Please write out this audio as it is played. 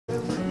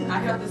I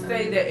have to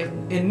say that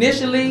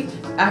initially,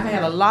 I've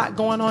had a lot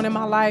going on in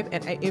my life,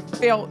 and it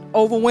felt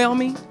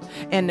overwhelming.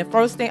 And the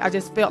first thing, I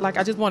just felt like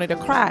I just wanted to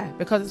cry,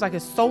 because it's like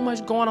there's so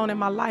much going on in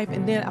my life.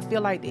 And then I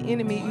feel like the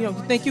enemy, you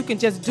think you can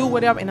just do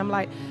whatever. And I'm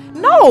like,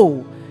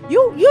 no,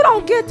 you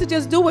don't get to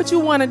just do what you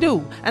want to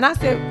do. And I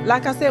said,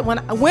 like I said,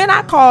 when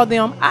I call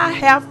them, I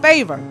have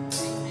favor.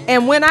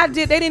 And when I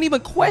did, they didn't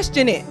even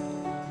question it.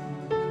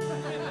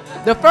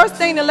 The first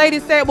thing the lady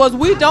said was,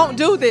 we don't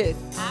do this.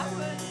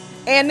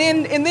 And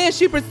then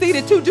she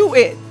proceeded to do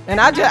it. And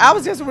I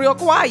was just real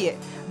quiet.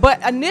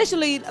 But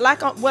initially,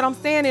 what I'm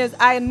saying is,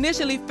 I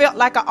initially felt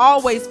like I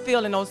always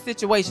feel in those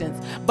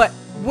situations. But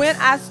when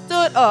I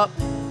stood up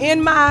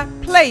in my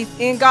place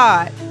in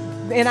God,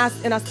 and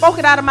I spoke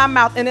it out of my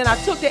mouth, and then I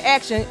took the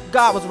action,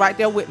 God was right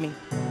there with me.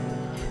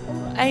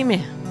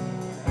 Amen.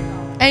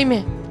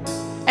 Amen.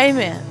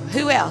 Amen.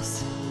 Who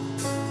else?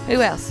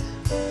 Who else?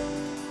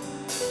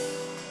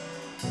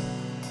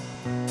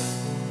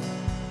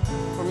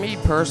 For me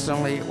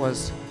personally, it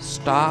was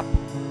stop,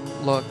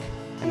 look,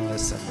 and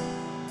listen.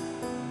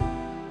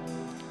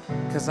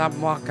 Because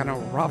I'm walking a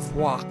rough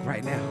walk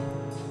right now.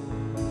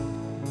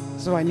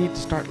 So I need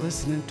to start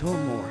listening to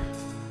him more.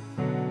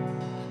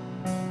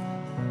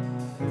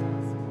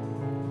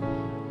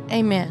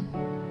 Amen.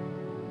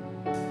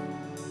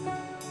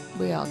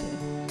 We all do.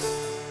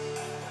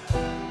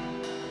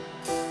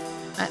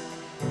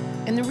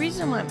 And the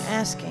reason why I'm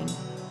asking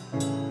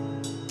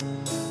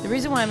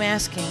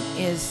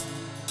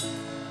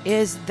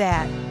is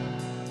that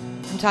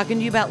I'm talking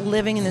to you about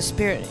living in the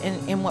Spirit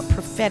and what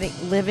prophetic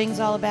living is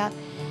all about.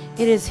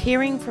 It is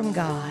hearing from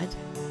God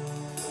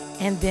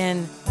and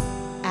then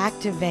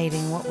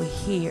activating what we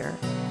hear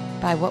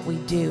by what we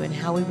do and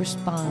how we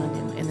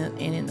respond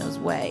in those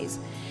ways.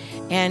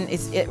 And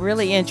it's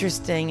really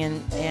interesting,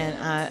 and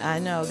I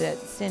know that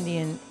Cindy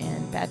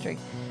and Patrick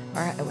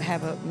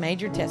have a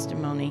major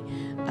testimony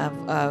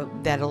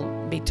of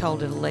that'll be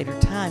told at a later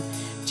time.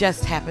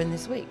 Just happened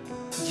this week,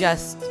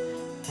 just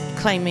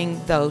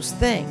claiming those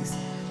things.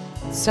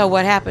 So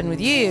what happened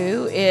with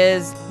you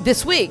is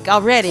this week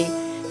already,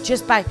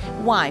 just by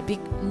why?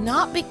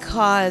 Not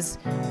because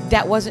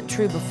that wasn't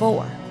true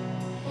before.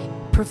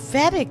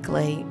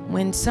 Prophetically,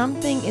 when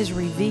something is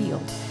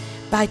revealed,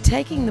 by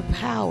taking the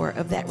power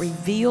of that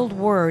revealed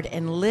word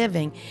and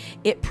living,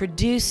 it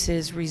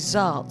produces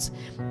results.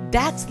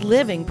 That's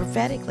living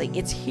prophetically.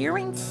 It's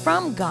hearing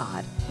from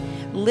God,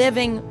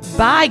 living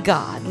by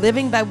God,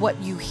 living by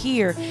what you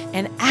hear,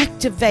 and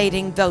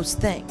activating those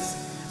things.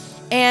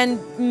 And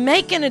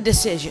making a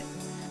decision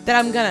that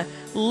I'm going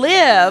to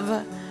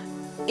live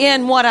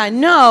in what I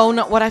know,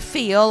 not what I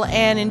feel,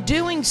 and in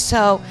doing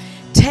so,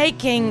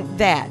 taking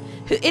that.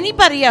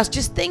 Anybody else,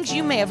 just things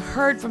you may have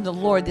heard from the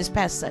Lord this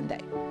past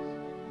Sunday?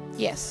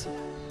 Yes.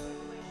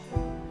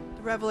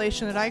 The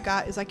revelation that I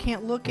got is I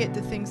can't look at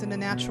the things in the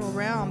natural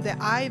realm, that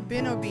I've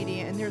been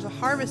obedient and there's a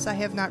harvest I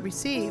have not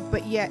received,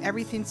 but yet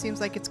everything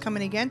seems like it's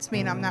coming against me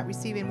and I'm not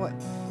receiving what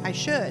I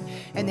should.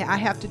 And that I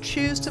have to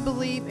choose to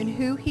believe in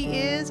who He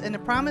is and the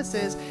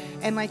promises,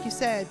 and like you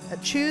said,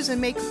 choose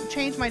and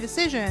change my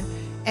decision,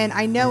 and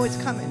I know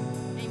it's coming.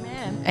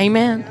 Amen.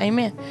 Amen.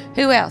 Amen.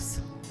 Who else?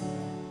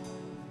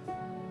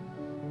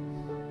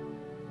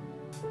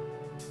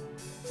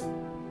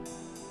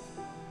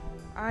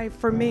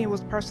 For me, it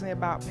was personally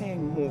about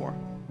paying more,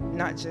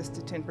 not just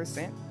the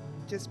 10%,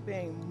 just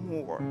paying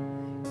more.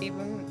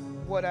 Even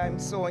what I'm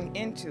sowing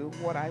into,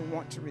 what I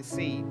want to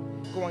receive,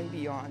 going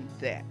beyond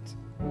that.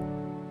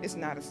 It's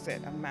not a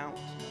set amount.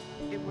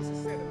 It was a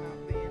set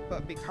amount then,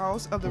 but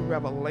because of the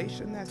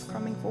revelation that's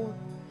coming forth,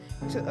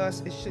 to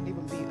us, it shouldn't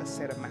even be a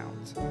set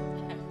amount.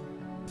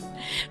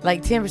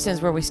 Like 10%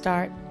 is where we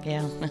start?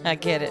 Yeah, I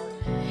get it.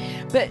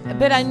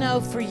 But I know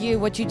for you,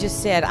 what you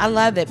just said, I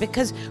love it,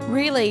 because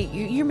really,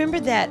 you remember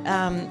that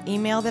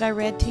email that I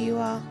read to you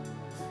all?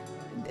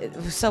 It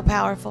was so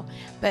powerful.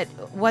 But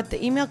what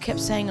the email kept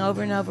saying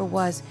over and over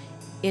was,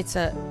 it's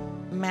a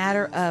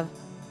matter of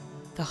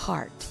the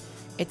heart.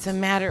 It's a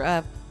matter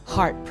of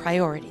heart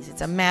priorities.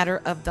 It's a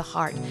matter of the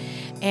heart.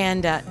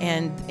 And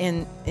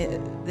in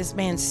this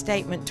man's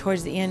statement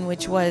towards the end,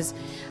 which was,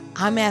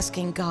 I'm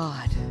asking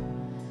God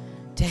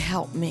to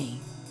help me.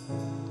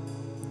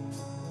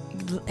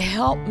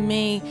 Help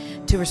me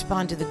to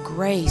respond to the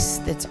grace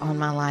that's on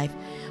my life.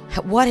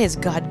 What has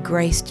God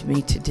graced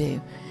me to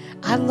do?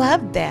 I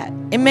love that.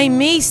 It made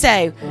me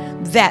say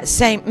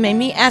made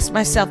me ask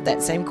myself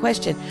that same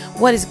question.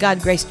 What has God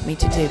graced me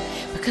to do?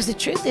 Because the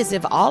truth is,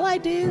 if all I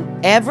do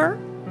ever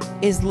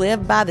is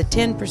live by the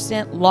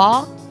 10%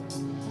 law,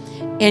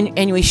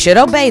 and we should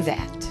obey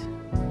that.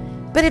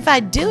 But if I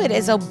do it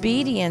as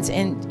obedience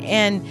and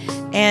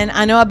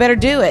I know I better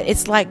do it,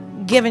 it's like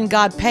giving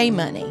God pay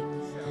money.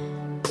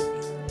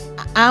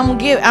 I'm gonna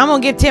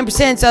give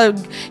 10% so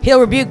He'll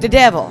rebuke the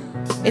devil.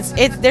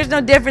 There's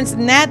no difference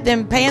in that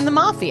than paying the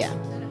mafia.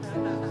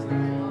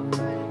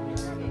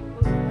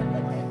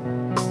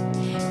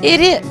 It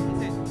is.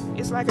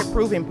 It's like a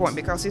proving point,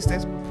 because He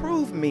says,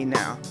 prove me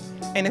now.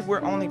 And if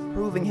we're only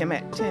proving Him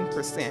at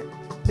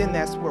 10%, then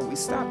that's where we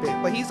stop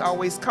it. But he's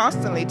always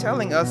constantly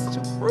telling us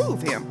to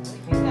prove him.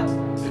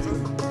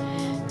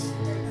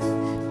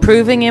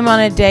 Proving him on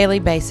a daily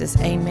basis.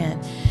 Amen.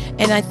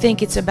 And I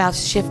think it's about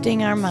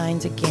shifting our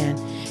minds again.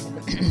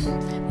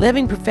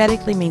 Living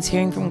prophetically means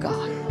hearing from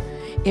God.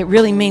 It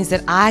really means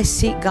that I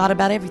seek God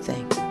about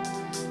everything.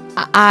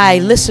 I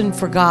listen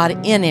for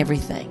God in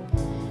everything.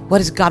 What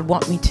does God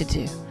want me to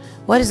do?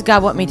 What does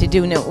God want me to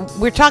do? Now,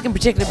 we're talking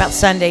particularly about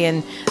Sunday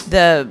and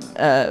the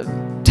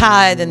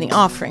tithe and the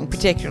offering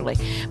particularly.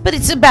 But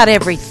it's about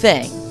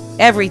everything.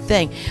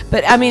 Everything.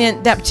 But, I mean,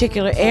 in that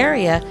particular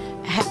area,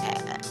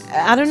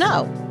 I don't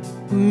know.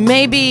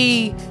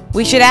 Maybe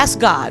we should ask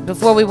God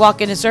before we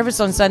walk into service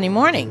on Sunday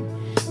morning.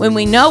 When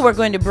we know we're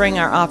going to bring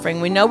our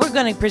offering, we know we're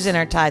going to present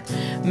our tithe,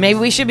 maybe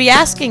we should be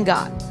asking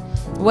God,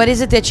 what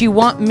is it that you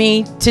want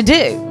me to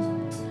do?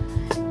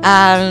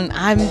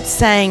 I'm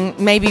saying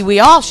maybe we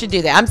all should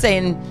do that. I'm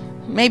saying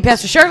maybe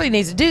Pastor Shirley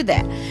needs to do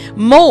that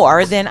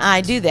more than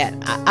I do that.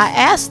 I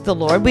ask the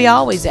Lord. We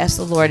always ask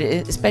the Lord,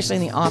 especially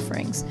in the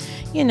offerings.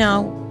 You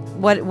know,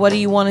 what do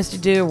you want us to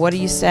do? Or what are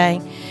you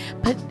saying?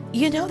 But,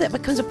 you know, that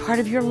becomes a part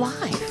of your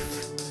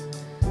life.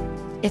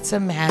 It's a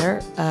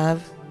matter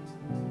of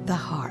the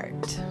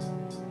heart.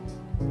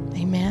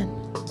 Amen.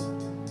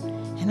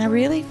 And I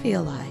really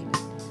feel like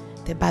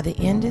that by the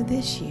end of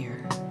this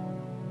year,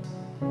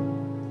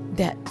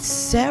 that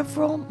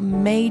several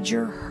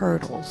major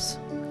hurdles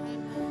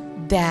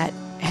that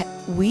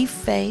we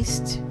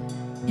faced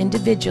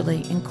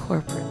individually and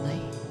corporately,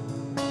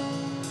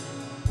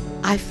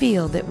 I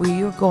feel that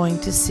we are going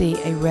to see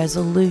a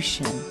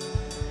resolution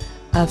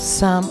of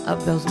some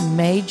of those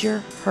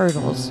major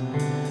hurdles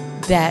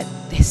that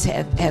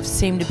have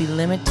seemed to be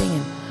limiting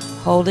and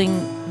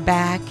holding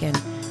back and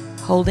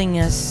holding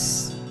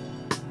us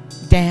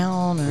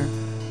down or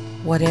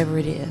whatever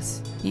it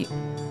is.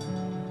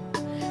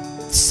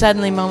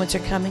 Suddenly moments are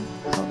coming.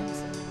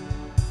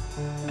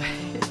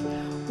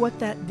 What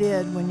that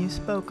did when you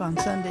spoke on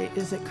Sunday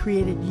is it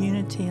created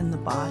unity in the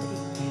body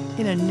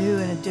in a new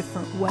and a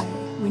different way.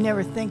 We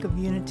never think of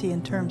unity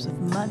in terms of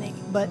money,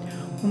 but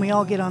when we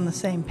all get on the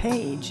same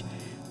page,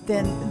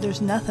 then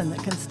there's nothing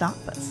that can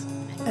stop us.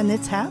 And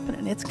it's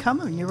happening. It's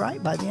coming. You're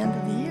right, by the end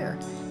of the year.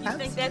 You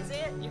think that's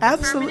it? You're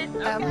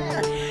Absolutely.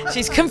 Okay.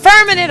 She's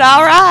confirming it.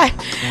 All right.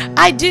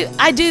 I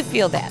do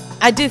feel that.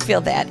 I do feel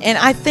that. And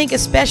I think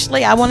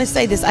especially, I want to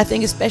say this, I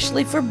think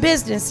especially for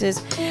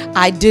businesses,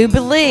 I do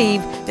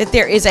believe that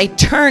there is a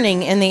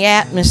turning in the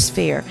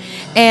atmosphere.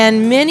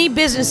 And many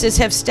businesses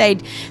have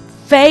stayed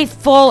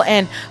faithful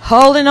and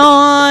holding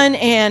on,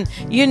 and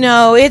you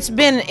know, it's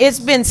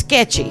been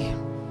sketchy.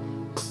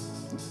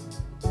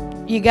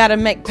 You got to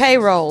make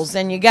payrolls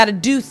and you got to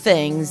do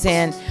things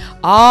and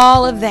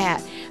all of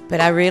that. But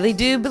I really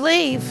do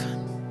believe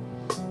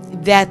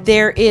that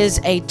there is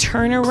a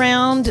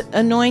turnaround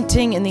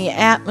anointing in the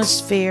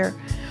atmosphere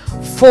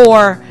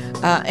for,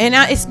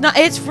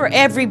 it's for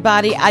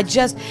everybody. I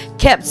just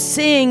kept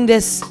seeing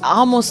this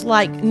almost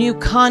like new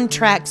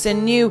contracts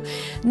and new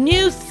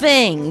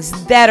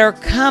things that are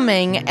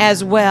coming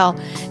as well.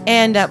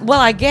 And well,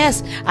 I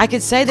guess I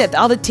could say that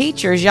all the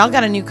teachers, y'all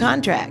got a new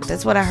contract.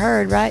 That's what I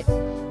heard, right?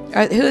 Who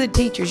are the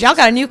teachers? Y'all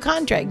got a new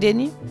contract,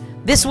 didn't you?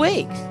 This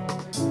week.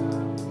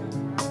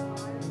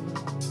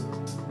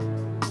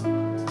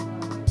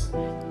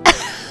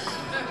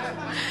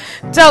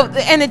 So,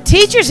 and the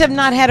teachers have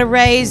not had a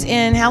raise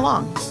in how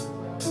long?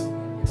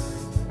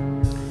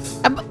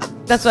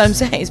 That's what I'm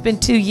saying. It's been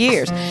 2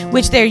 years,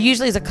 which there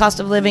usually is a cost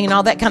of living and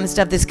all that kind of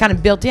stuff that's kind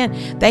of built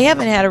in. They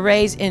haven't had a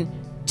raise in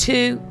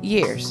 2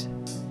 years.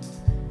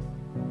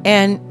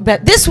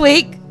 But this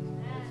week,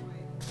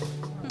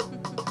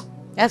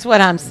 that's what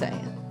I'm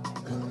saying.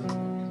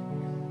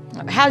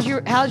 How's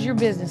your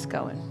business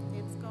going?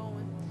 It's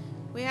going.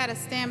 We had a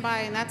standby,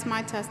 and that's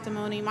my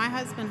testimony. My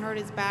husband hurt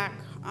his back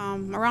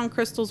around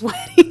Crystal's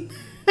wedding,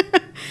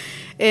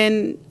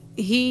 and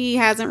he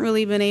hasn't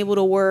really been able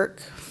to work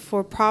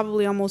for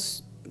probably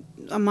almost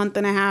a month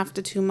and a half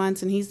to 2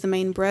 months, and he's the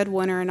main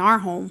breadwinner in our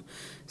home.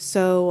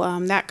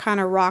 So that kind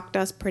of rocked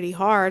us pretty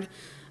hard.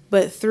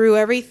 But through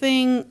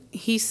everything,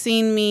 he's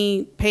seen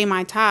me pay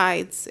my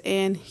tithes,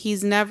 and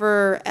he's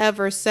never,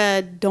 ever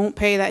said, don't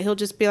pay that. He'll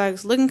just be like,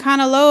 it's looking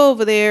kind of low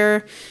over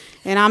there,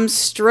 and I'm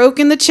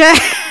stroking the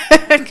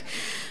check.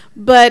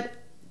 But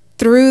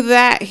through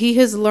that, he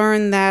has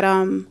learned that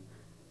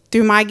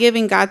through my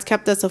giving, God's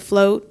kept us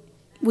afloat.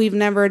 We've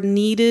never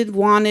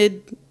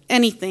wanted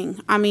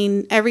anything. I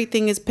mean,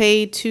 everything is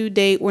paid to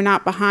date. We're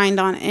not behind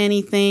on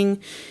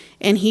anything.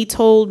 And he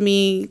told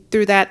me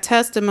through that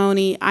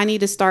testimony, I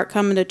need to start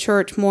coming to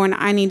church more, and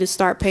I need to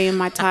start paying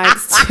my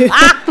tithes too.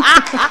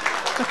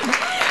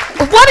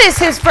 What is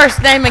his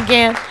first name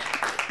again?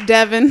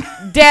 Devin.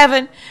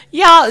 Devin.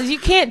 Y'all, you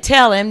can't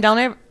tell him. Don't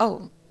ever.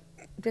 Oh,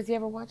 does he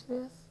ever watch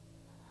this?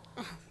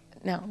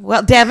 No.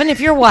 Well, Devin, if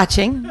you're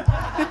watching,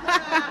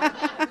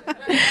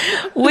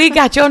 we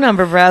got your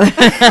number, brother.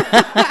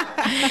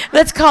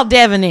 Let's call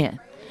Devin in.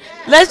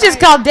 Let's just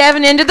call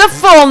Devin into the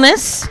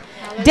fullness.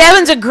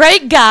 Devin's a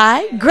great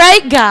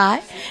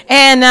guy,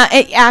 and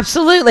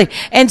absolutely.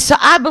 And so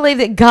I believe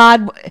that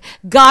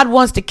God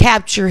wants to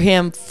capture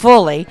him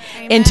fully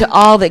into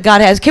all that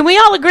God has. Can we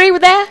all agree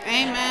with that?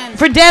 Amen.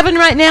 For Devin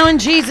right now, in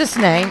Jesus'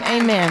 name,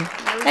 amen.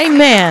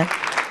 Amen.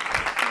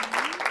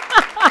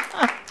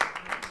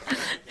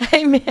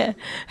 Amen.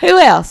 Who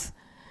else?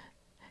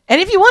 And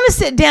if you want to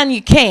sit down,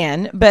 you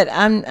can. But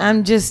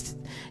I'm just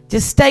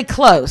stay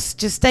close.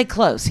 Just stay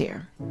close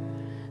here.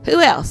 Who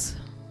else?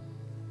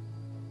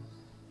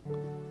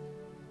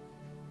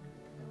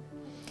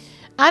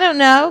 I don't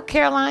know.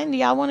 Caroline, do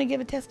y'all want to give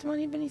a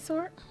testimony of any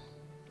sort?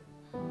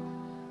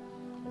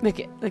 Look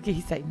at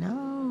he say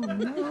no.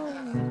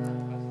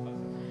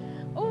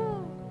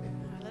 Oh,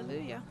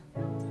 Hallelujah.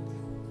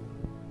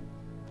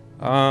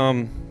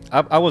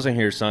 I wasn't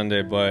here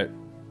Sunday, but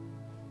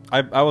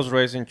I was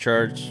raised in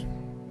church.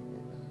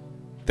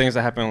 Things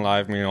that happen in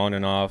life, on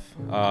and off.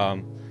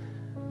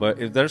 But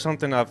if there's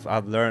something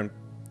I've learned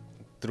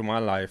through my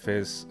life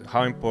is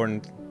how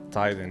important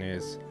tithing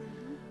is.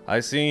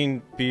 I've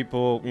seen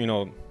people,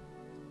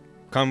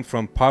 come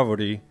from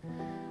poverty,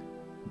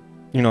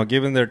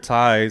 giving their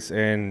tithes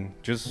and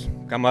just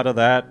come out of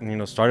that,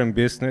 starting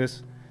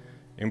business,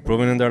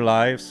 improving in their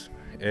lives.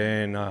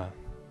 And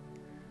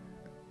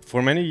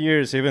for many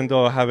years, even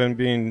though I haven't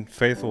been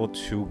faithful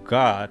to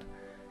God,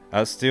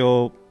 I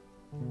still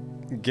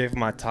give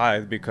my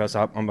tithe because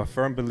I'm a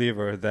firm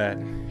believer that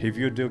if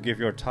you do give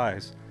your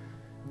tithes,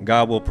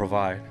 God will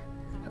provide.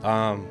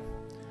 A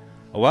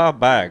while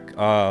back,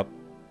 I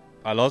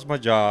lost my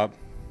job.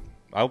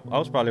 I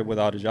was probably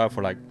without a job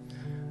for a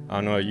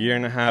year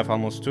and a half,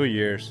 almost 2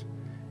 years.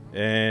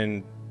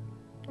 And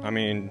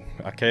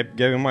I kept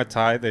giving my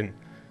tithe and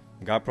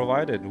God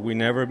provided. We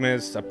never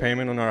missed a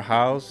payment on our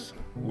house.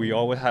 We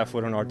always have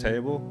food on our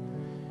table.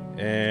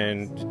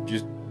 And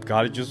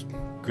God is just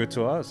good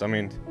to us.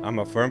 I'm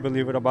a firm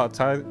believer about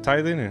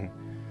tithing, and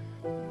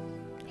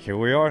here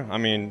we are.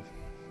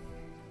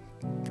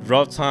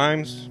 Rough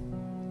times,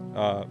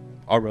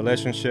 our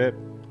relationship,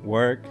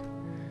 work,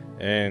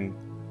 and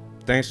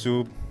thanks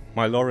to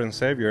my Lord and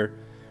Savior,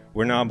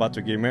 we're now about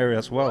to get married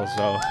as well.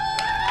 So,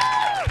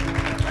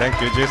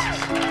 thank you,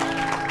 Jesus.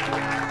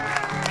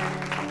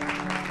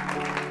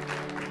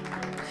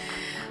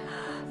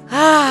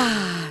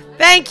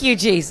 Thank you,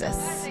 Jesus.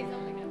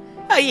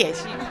 Oh,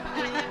 yes.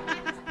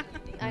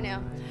 I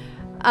know.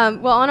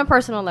 Well, on a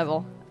personal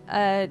level,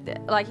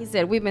 like he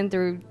said, we've been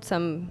through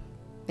some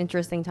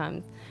interesting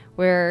times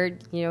where,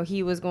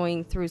 he was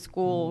going through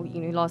school,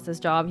 he lost his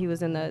job. He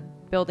was in the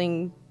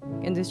building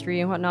industry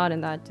and whatnot,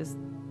 and that just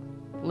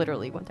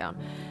literally went down.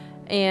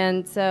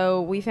 And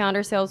so we found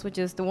ourselves with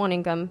just the one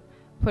income,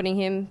 putting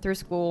him through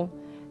school,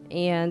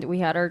 and we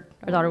had our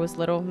daughter was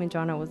little.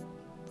 Jonna was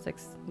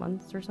 6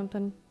 months or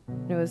something.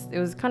 It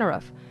was kind of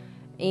rough.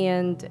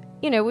 And,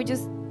 we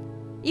just,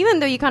 even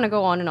though you kind of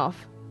go on and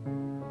off,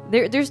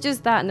 there's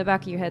just that in the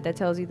back of your head that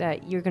tells you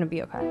that you're going to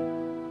be okay.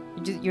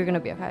 You're going to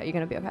be okay. You're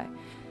going to be okay.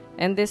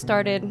 And this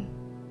started,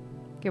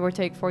 give or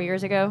take, 4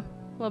 years ago,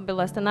 a little bit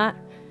less than that.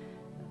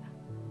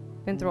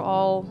 Been through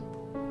all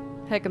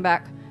heck and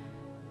back.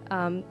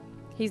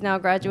 He's now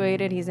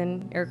graduated. He's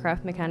an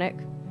aircraft mechanic.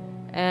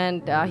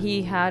 And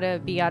he had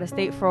to be out of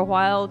state for a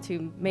while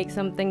to make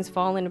some things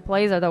fall into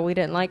place, although we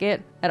didn't like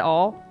it at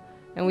all.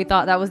 And we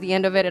thought that was the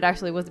end of it. It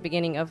actually was the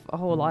beginning of a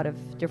whole lot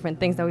of different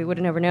things that we would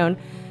have never known.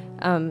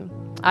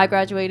 I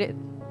graduated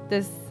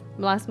this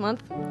last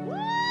month.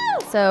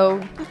 So,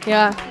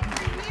 yeah.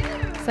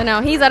 So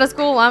now he's out of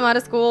school, I'm out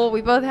of school.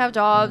 We both have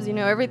jobs.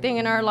 Everything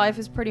in our life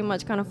is pretty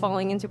much kind of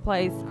falling into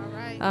place.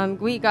 I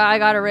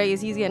got a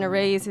raise. He's getting a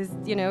raise.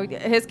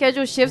 His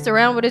schedule shifts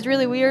around, but it's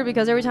really weird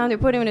because every time they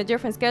put him in a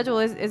different schedule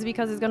is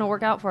because it's going to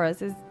work out for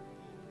us.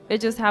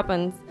 It just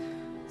happens.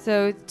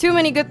 So too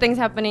many good things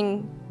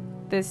happening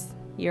this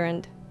year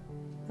end,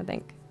 I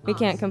think. We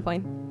can't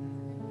complain.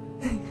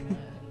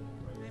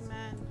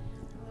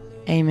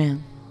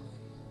 Amen.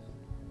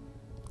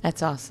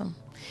 That's awesome.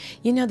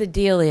 The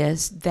deal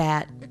is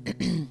that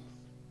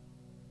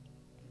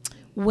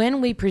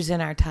when we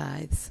present our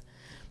tithes,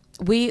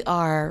 we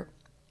are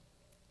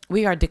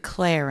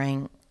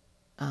declaring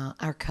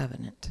our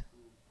covenant.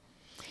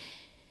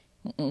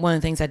 One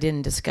of the things I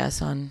didn't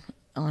discuss on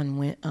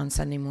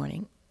Sunday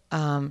morning,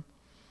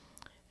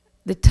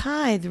 the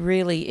tithe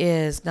really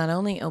is not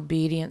only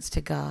obedience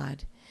to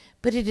God,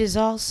 but it is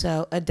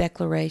also a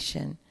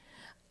declaration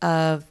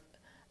of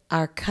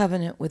our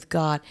covenant with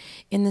God.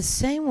 In the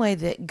same way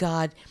that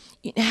God,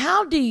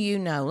 how do you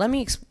know? Let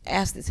me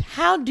ask this.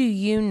 How do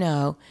you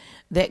know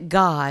that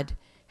God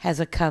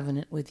has a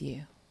covenant with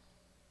you?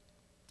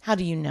 How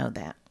do you know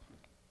that?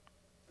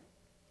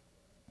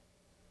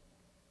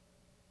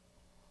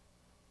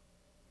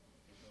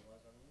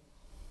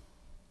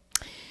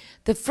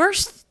 The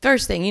first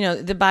thing,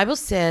 the Bible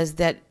says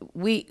that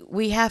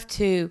we have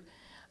to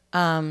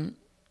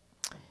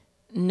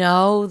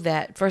know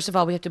that, first of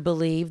all, we have to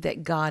believe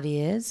that God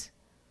is,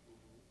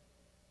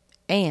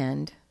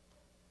 and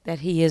that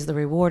he is the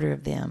rewarder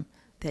of them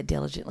that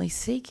diligently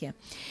seek him.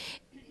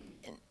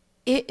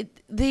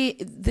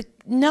 the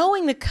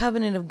knowing the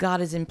covenant of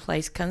God is in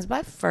place comes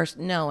by first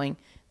knowing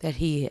that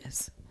He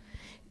is.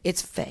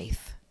 It's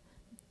faith.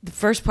 The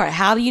first part,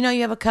 how do you know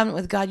you have a covenant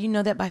with God? You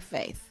know that by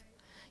faith.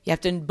 You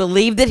have to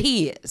believe that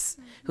He is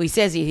who He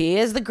says He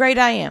is, the great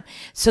I am.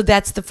 So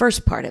that's the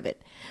first part of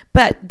it.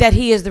 But that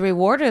He is the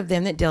rewarder of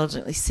them that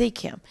diligently seek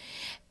Him.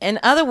 In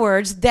other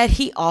words, that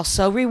He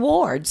also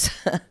rewards.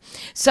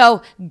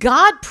 So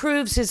God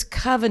proves His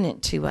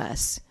covenant to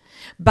us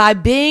by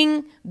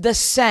being the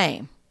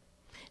same,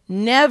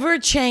 never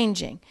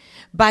changing,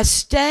 by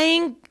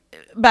staying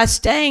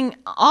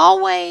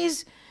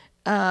always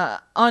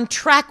on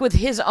track with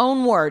His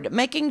own word,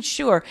 making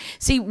sure.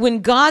 See,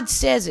 when God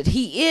says it,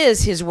 He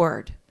is His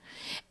word.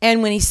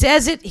 And when He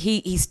says it,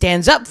 He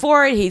stands up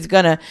for it. He's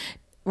going to,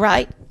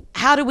 right?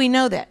 How do we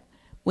know that?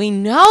 We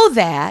know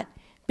that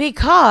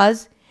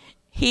because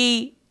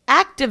He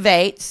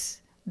activates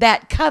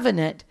that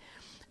covenant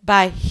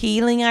by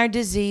healing our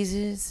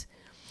diseases,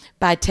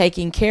 by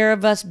taking care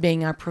of us,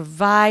 being our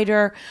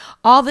provider,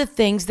 all the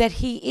things that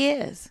He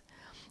is.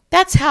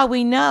 That's how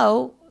we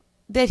know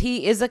that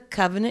He is a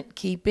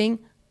covenant-keeping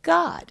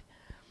God.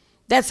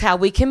 That's how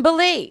we can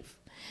believe.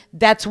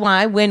 That's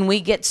why when we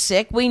get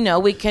sick, we know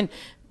we can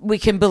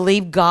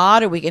believe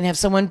God, or we can have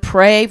someone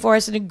pray for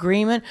us in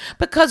agreement,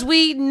 because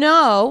we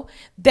know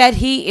that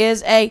He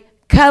is a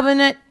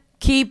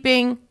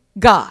covenant-keeping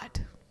God.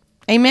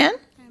 Amen?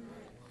 Amen.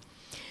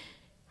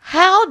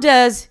 How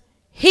does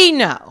He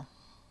know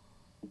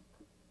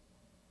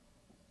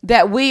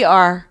that we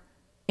are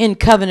in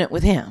covenant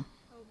with Him?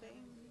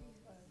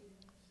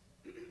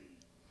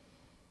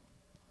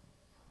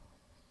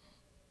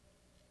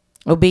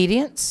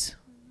 Obedience.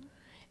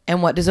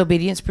 And what does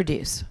obedience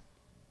produce?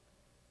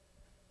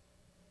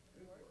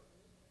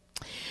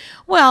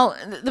 Well,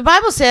 the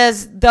Bible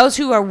says those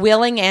who are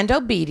willing and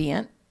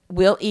obedient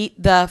will eat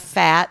the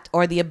fat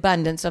or the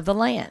abundance of the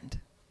land.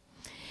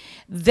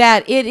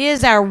 That it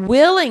is our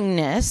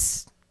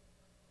willingness,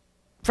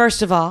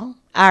 first of all,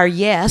 our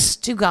yes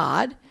to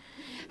God.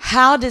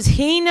 How does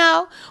He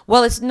know?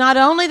 Well, it's not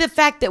only the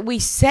fact that we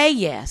say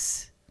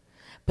yes,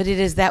 but it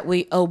is that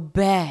we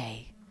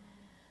obey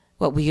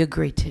what we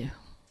agree to.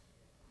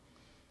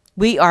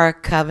 We are a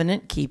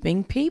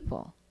covenant-keeping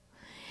people.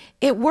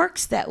 It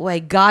works that way.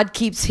 God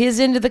keeps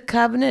His end of the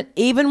covenant.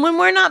 Even when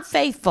we're not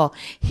faithful,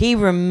 He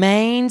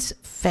remains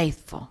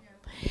faithful.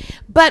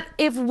 But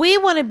if we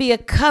want to be a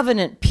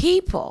covenant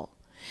people,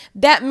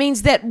 that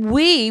means that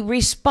we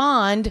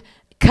respond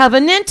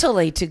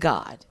covenantally to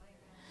God.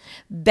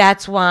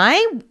 That's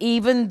why,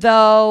 even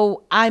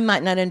though I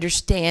might not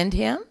understand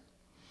Him,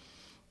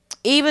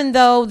 even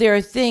though there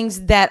are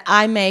things that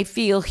I may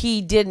feel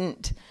He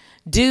didn't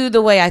do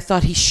the way I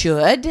thought He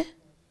should,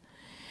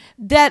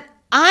 that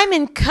I'm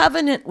in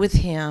covenant with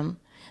Him.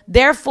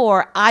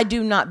 Therefore, I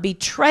do not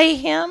betray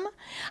Him.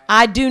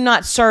 I do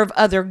not serve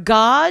other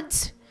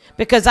gods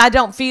because I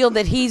don't feel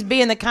that He's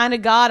being the kind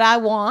of God I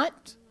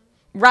want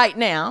right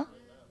now.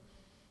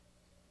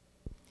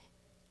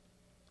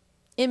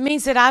 It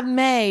means that I've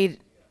made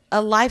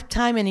a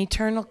lifetime and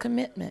eternal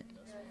commitment.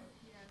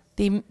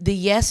 The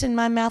yes in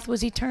my mouth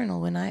was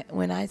eternal when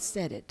I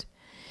said it.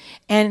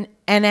 And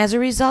as a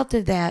result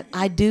of that,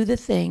 I do the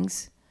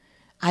things,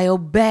 I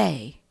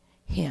obey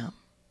Him.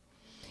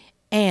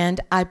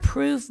 And I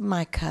prove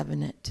my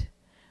covenant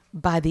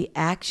by the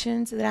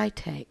actions that I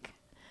take,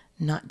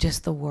 not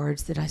just the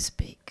words that I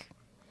speak.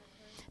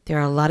 There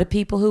are a lot of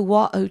people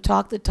who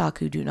talk the talk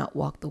who do not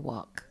walk the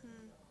walk.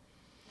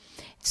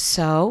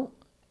 So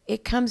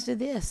it comes to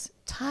this.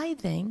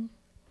 Tithing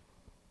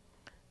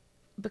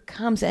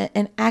becomes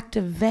an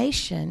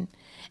activation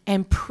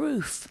and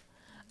proof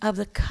of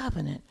the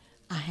covenant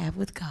I have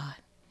with God.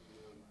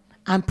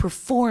 I'm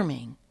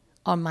performing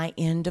on my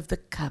end of the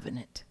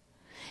covenant.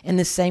 In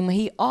the same way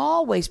He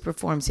always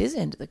performs His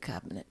end of the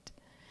covenant.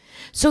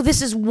 So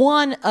this is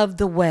one of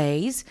the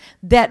ways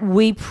that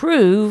we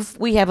prove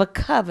we have a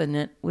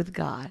covenant with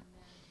God.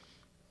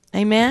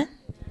 Amen?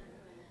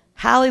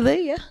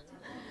 Hallelujah.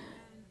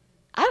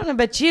 I don't know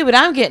about you, but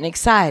I'm getting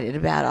excited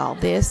about all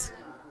this.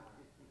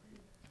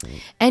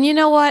 And you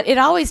know what? It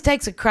always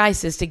takes a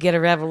crisis to get a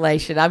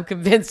revelation. I'm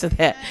convinced of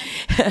that.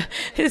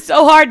 It's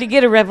so hard to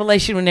get a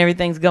revelation when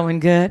everything's going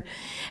good.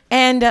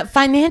 And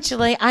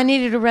financially, I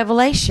needed a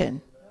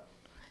revelation.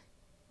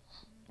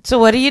 So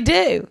what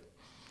do?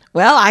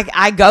 Well,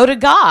 I go to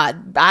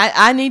God.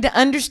 I need to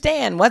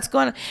understand what's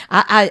going on.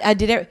 I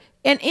did it.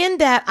 And in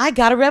that, I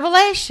got a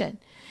revelation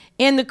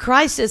in the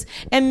crisis.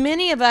 And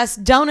many of us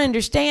don't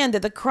understand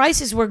that the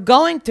crisis we're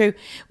going through,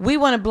 we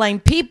want to blame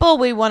people.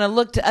 We want to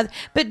look to others.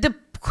 But the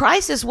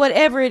crisis,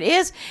 whatever it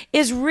is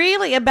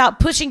really about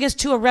pushing us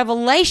to a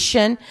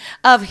revelation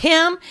of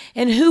Him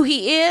and who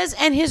He is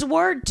and His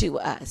word to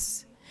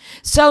us.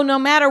 So no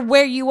matter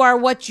where you are,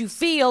 what you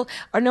feel,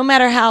 or no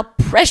matter how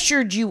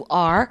pressured you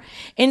are,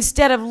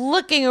 instead of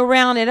looking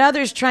around at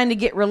others trying to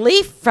get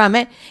relief from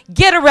it,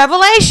 get a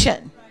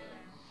revelation.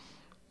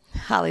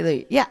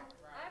 Hallelujah. Yeah.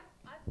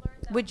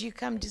 Would you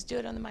come just do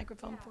it on the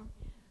microphone for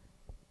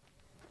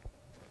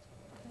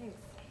me?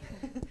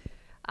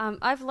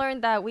 I've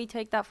learned that we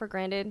take that for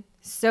granted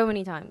so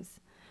many times.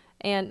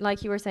 And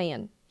like you were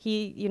saying,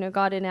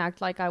 God didn't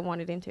act like I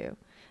wanted him to.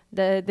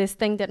 This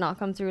thing did not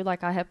come through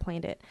like I had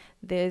planned it.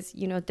 This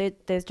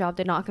job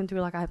did not come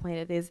through like I had planned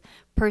it. This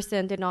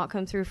person did not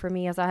come through for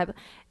me as I have.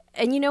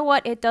 And you know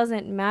what? It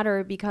doesn't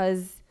matter,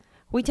 because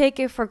we take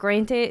it for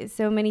granted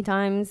so many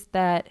times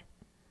that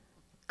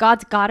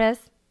God's got us.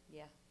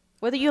 Yeah.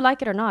 Whether you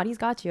like it or not, he's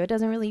got you. It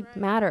doesn't really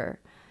matter.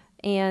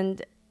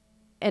 And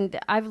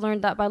I've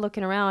learned that by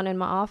looking around in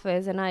my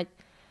office, and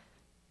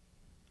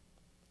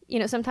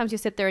sometimes you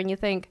sit there and you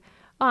think,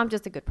 oh, I'm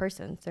just a good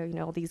person, so,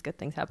 all these good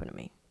things happen to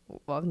me.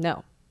 Well,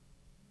 no.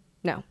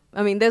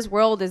 I mean, this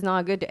world is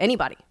not good to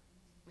anybody.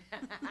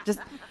 Just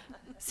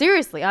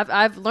seriously,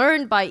 I've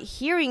learned by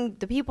hearing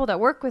the people that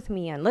work with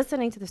me and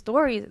listening to the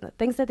stories and the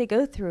things that they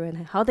go through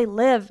and how they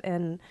live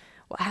and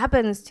what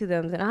happens to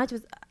them. And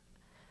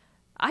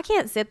I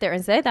can't sit there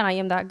and say that I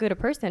am that good a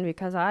person,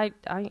 because I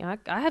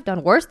have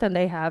done worse than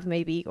they have,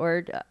 maybe.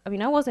 Or,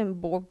 I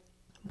wasn't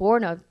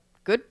born a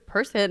good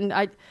person.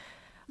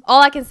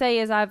 All I can say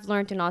is I've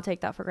learned to not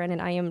take that for granted.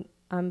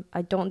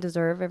 I don't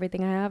deserve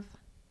everything I have.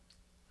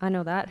 I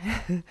know that.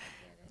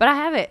 But I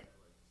have it.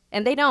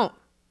 And they don't.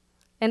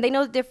 And they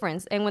know the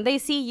difference. And when they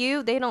see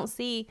you, they don't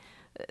see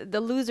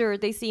the loser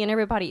they see in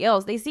everybody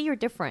else. They see you're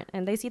different.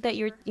 And they see that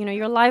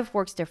your life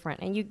works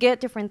different. And you get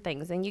different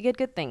things. And you get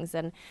good things.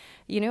 And,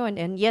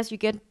 and yes, you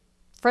get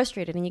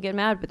frustrated and you get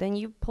mad. But then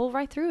you pull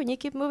right through and you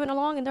keep moving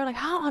along. And they're like,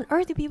 how on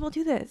earth do people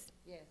do this?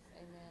 Yes,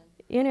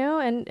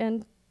 amen.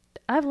 And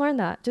I've learned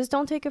that. Just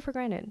don't take it for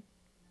granted.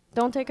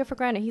 Don't take it for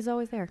granted. He's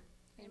always there.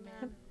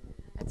 Amen.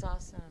 That's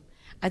awesome.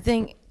 I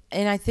think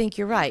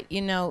you're right.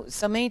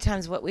 So many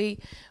times what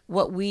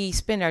we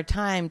spend our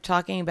time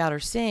talking about or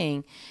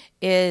seeing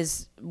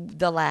is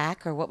the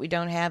lack or what we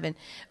don't have. And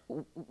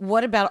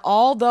what about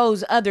all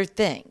those other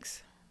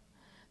things?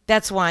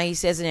 That's why he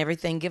says in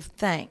everything give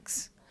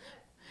thanks.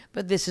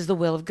 But this is the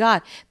will of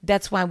God.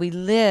 That's why we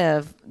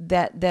live,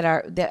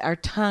 that our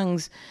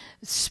tongues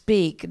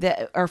speak,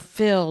 that are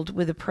filled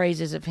with the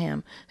praises of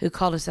him who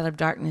called us out of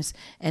darkness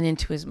and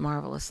into his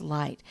marvelous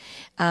light.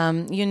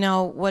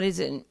 What is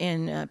it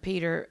in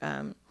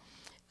Peter?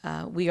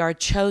 We are a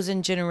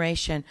chosen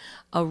generation,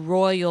 a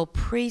royal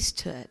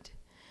priesthood,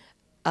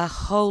 a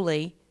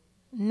holy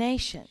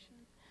nation.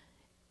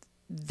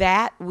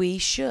 That we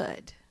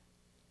should,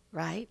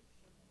 right?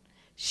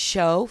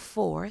 Show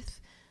forth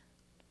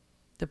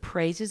the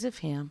praises of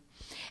him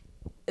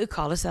who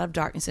called us out of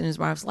darkness in his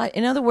marvelous light.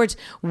 In other words,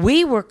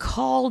 we were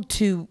called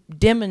to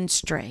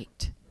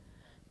demonstrate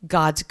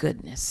God's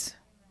goodness.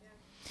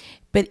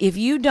 But if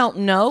you don't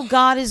know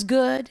God is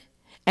good,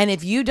 and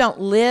if you don't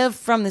live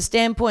from the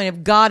standpoint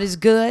of God is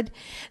good,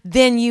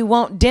 then you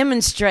won't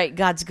demonstrate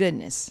God's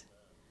goodness.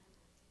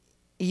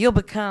 You'll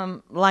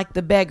become like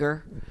the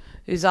beggar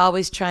who's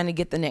always trying to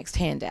get the next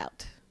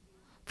handout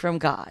from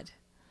God.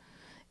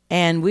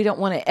 And we don't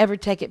want to ever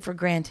take it for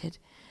granted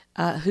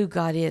who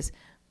God is.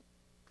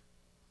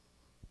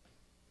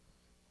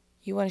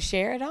 You want to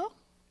share it all?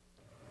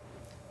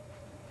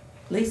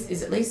 Lisa,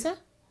 is it Lisa?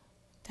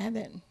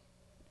 Diana.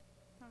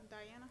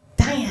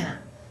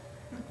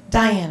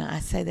 Diana. I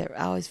say that.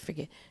 I always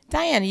forget.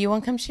 Diana, you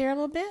want to come share a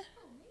little bit?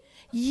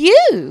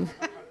 You.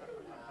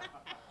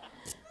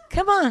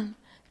 Come on.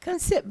 Come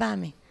sit by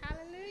me.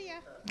 Hallelujah.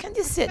 Come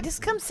just sit.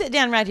 Just come sit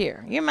down right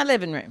here. You're in my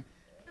living room.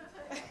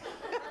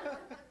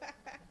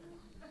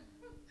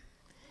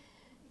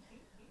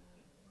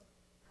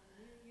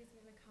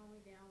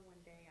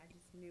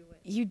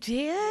 You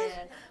did?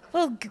 Yes.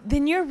 Well,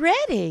 then you're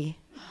ready,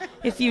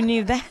 if you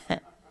knew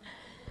that.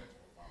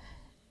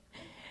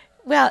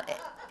 Well,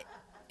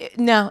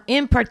 no,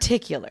 in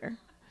particular,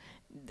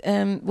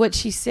 what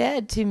she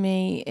said to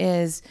me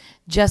is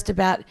just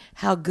about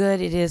how good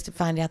it is to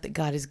find out that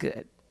God is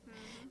good.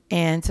 Mm-hmm.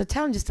 And so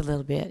tell them just a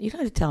little bit. You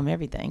don't have to tell them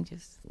everything.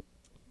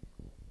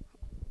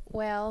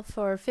 Well,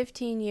 for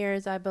 15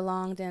 years, I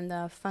belonged in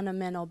the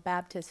fundamental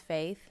Baptist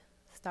faith.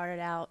 Started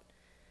out...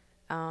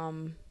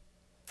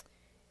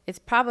 it's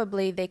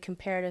probably, they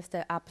compared us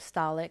to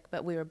apostolic,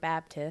 but we were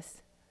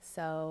Baptist.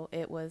 So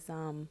it was,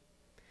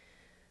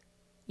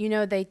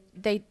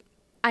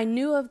 I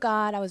knew of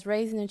God. I was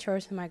raised in the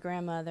church with my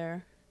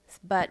grandmother,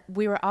 but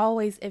we were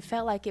always, it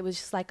felt like it was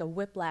just like a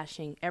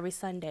whiplashing every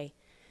Sunday.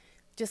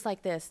 Just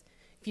like this.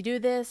 If you do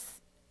this,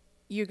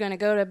 you're going to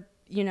go to,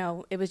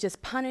 it was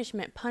just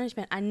punishment.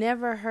 I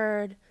never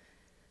heard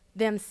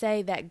them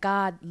say that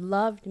God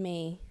loved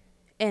me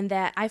and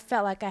that I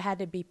felt like I had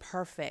to be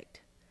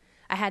perfect.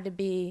 I had to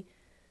be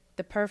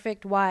the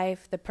perfect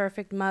wife, the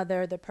perfect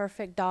mother, the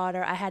perfect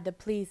daughter. I had to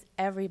please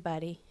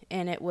everybody,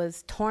 and it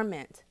was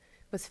torment.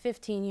 It was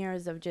 15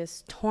 years of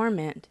just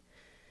torment.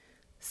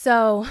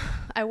 So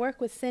I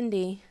work with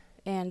Cindy,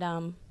 and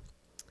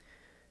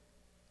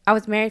I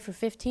was married for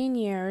 15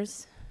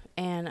 years,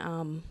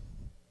 and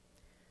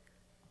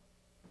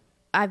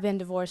I've been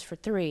divorced for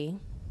 3,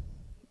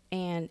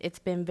 and it's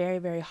been very,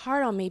 very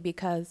hard on me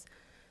because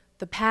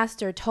the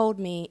pastor told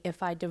me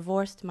if I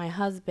divorced my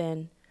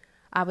husband,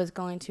 I was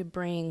going to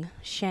bring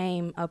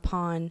shame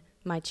upon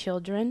my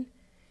children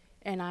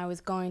and I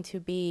was going to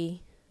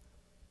be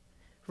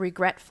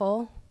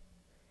regretful,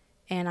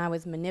 and I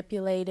was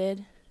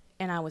manipulated,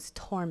 and I was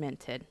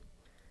tormented.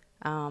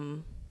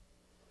 And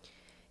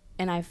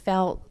I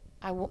felt...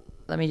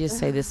 Let me just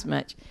say this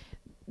much.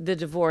 The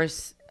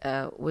divorce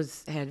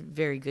had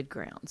very good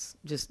grounds.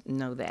 Just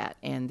know that.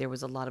 And there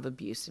was a lot of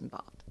abuse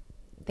involved.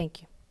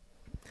 Thank you.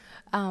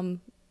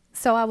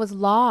 So I was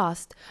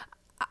lost.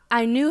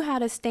 I knew how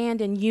to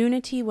stand in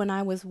unity when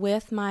I was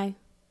with my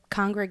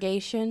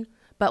congregation,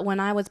 but when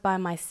I was by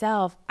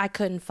myself, I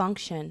couldn't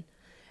function.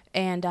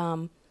 And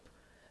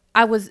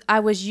I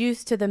was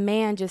used to the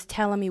man just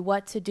telling me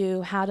what to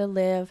do, how to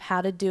live,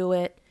 how to do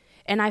it,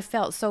 and I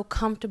felt so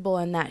comfortable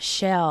in that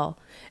shell.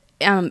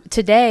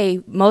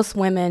 Today, most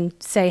women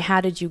say, "How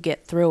did you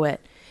get through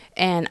it?"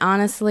 And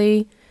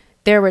honestly,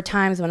 there were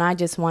times when I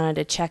just wanted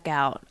to check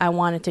out. I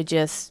wanted to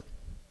just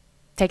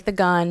take the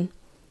gun,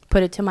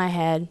 put it to my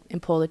head,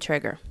 and pull the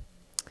trigger.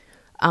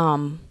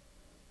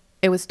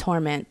 It was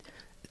torment.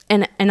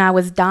 And I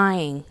was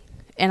dying,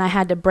 and I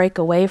had to break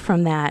away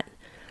from that.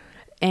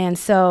 And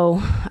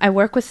so I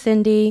worked with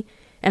Cindy,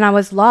 and I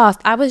was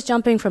lost. I was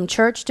jumping from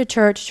church to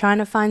church, trying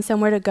to find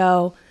somewhere to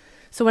go.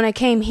 So when I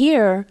came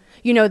here,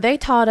 you know, they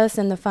taught us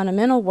in the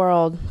fundamental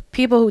world,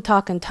 people who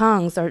talk in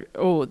tongues are,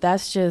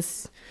 that's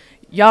just,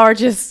 y'all are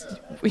just,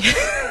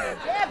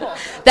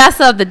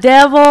 that's of the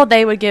devil.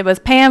 They would give us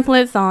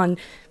pamphlets on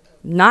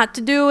not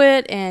to do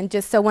it. And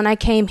just so when I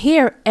came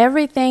here,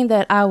 everything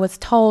that I was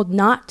told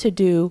not to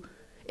do,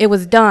 it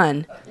was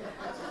done.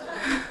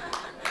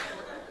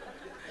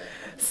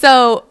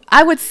 So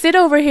I would sit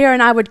over here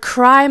and I would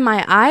cry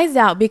my eyes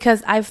out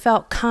because I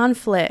felt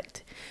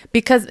conflict.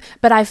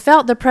 But I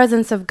felt the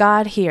presence of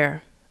God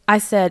here. I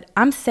said,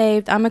 I'm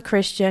saved, I'm a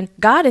Christian.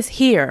 God is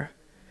here.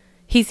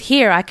 He's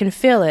here, I can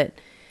feel it.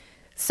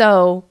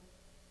 So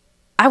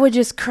I would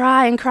just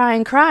cry and cry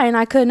and cry, and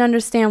I couldn't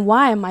understand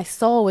why. My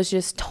soul was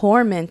just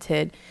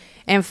tormented.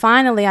 And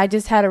finally, I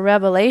just had a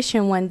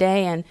revelation one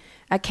day, and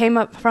I came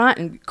up front,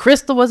 and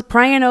Crystal was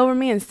praying over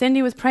me, and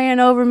Cindy was praying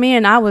over me,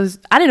 and I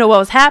didn't know what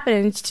was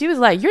happening. And she was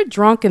like, "You're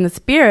drunk in the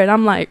spirit."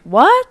 I'm like,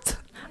 "What?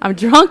 I'm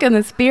drunk in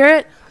the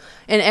spirit?"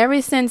 And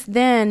ever since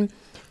then,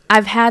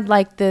 I've had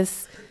like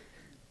this,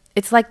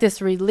 it's like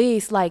this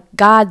release, like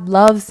God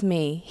loves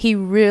me. He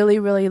really,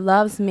 really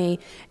loves me.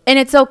 And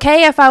it's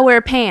okay if I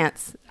wear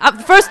pants.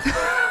 First...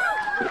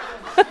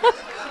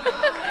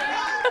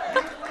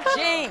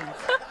 Jeans.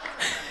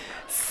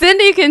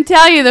 Cindy can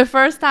tell you the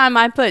first time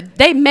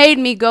they made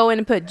me go in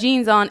and put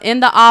jeans on in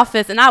the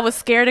office, and I was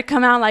scared to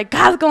come out, like,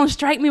 God's going to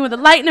strike me with a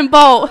lightning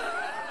bolt.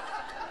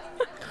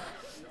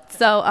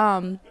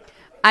 So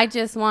I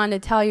just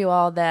wanted to tell you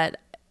all that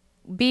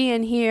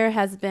being here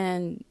it's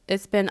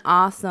been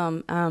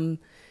awesome.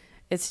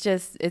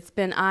 It's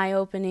been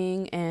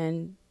eye-opening,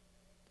 and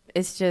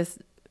it's just,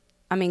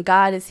 I mean,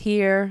 God is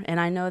here, and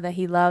I know that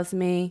he loves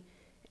me,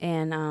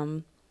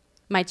 and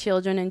my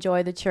children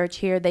enjoy the church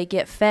here. They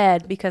get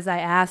fed because I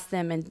ask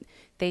them, and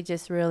they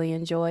just really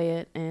enjoy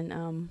it.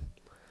 And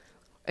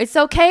it's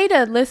okay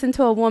to listen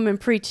to a woman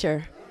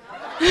preacher.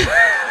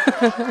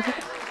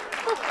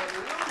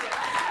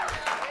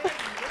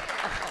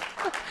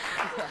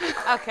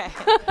 Okay.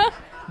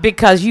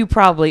 Because you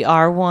probably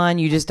are one,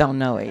 you just don't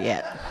know it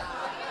yet.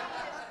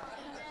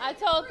 I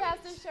told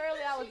Pastor Shirley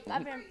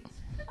I've been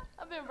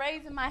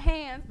raising my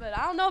hands, but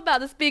I don't know about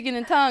the speaking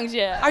in tongues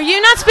yet. Are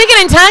you not speaking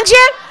in tongues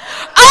yet?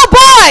 Oh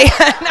boy!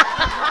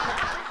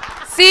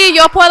 Sí,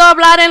 yo puedo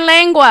hablar en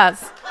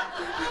lenguas.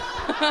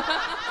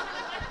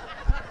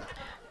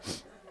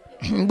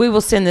 We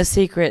will send the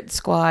secret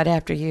squad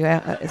after you.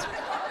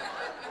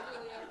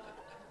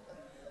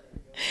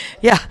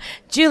 Yeah,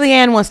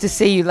 Julianne wants to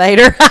see you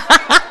later.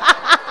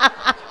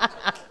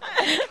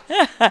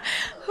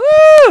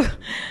 Woo!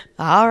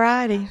 All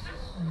righty.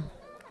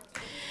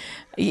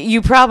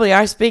 You probably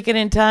are speaking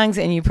in tongues,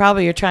 and you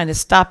probably are trying to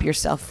stop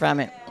yourself from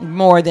it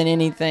more than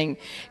anything,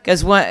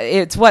 because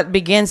it's what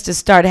begins to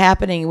start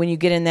happening when you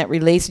get in that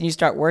release and you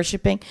start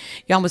worshiping.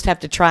 You almost have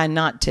to try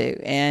not to,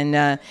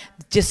 and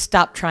just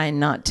stop trying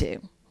not to,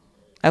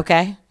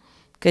 okay?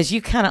 Because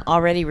you kind of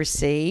already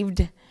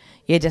received.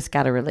 You just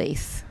got to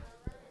release,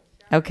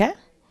 okay?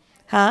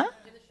 Huh?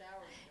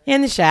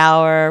 In the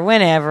shower,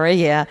 whenever,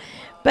 yeah.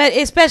 But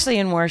especially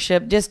in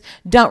worship, just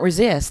don't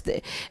resist.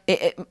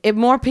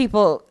 More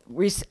people,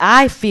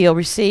 I feel,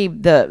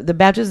 receive the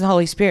baptism of the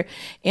Holy Spirit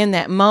in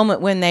that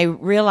moment when they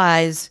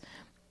realize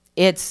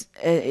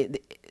they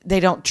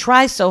don't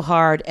try so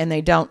hard and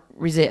they don't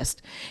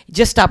resist.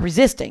 Just stop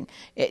resisting.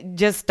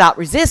 Just stop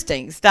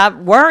resisting. Stop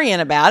worrying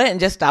about it and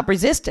just stop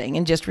resisting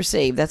and just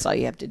receive. That's all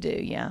you have to do,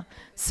 yeah.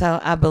 So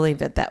I believe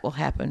that will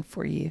happen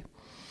for you.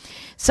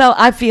 So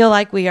I feel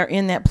like we are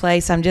in that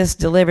place. I'm just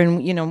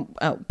delivering,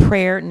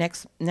 prayer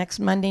next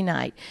Monday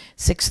night,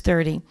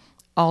 6:30,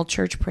 all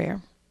church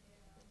prayer.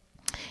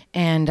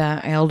 And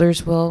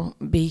elders will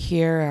be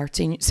here. Our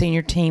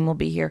senior team will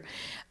be here.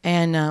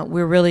 And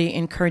we're really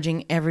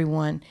encouraging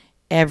everyone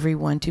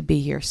everyone to be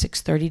here,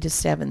 6:30 to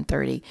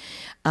 7:30.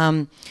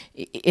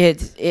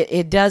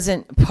 It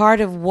doesn't,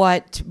 part of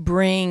what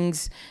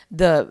brings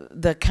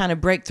the kind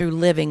of breakthrough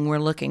living we're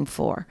looking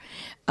for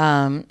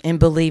and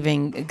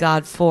believing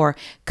God for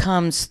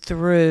comes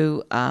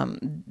through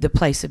the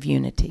place of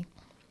unity.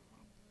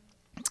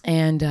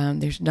 And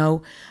there's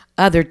no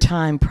other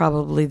time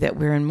probably that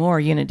we're in more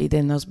unity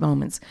than those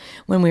moments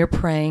when we're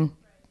praying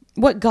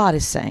what God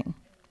is saying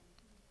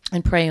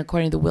and praying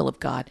according to the will of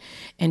God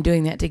and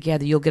doing that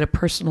together. You'll get a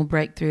personal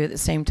breakthrough at the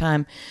same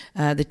time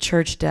the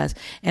church does.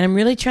 And I'm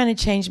really trying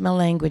to change my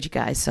language,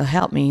 guys, so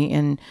help me.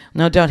 And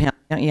no, don't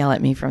yell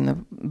at me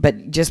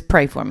but just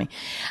pray for me.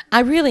 I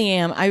really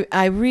am.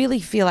 I really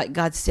feel like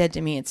God said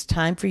to me, it's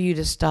time for you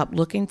to stop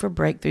looking for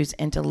breakthroughs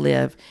and to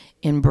live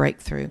in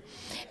breakthrough.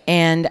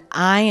 And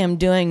I am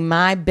doing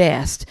my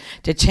best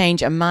to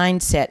change a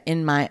mindset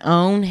in my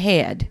own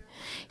head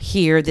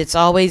here that's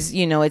always,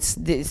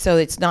 so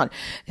it's not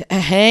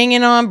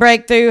hanging on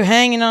breakthrough,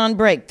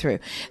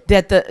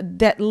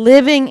 that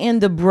living in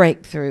the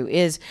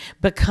breakthrough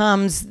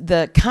becomes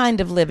the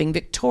kind of living,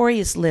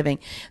 victorious living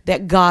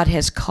that God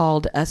has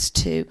called us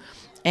to.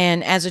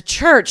 And as a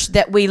church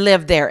that we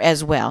live there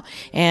as well.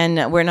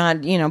 And we're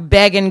not,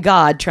 begging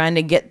God trying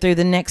to get through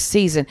the next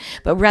season,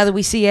 but rather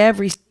we see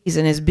every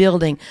season as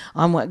building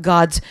on what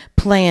God's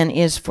plan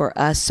is for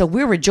us. So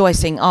we're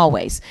rejoicing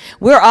always.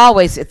 We're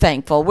always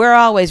thankful. We're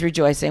always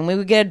rejoicing. When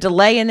we get a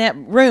delay in that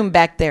room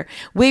back there,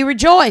 we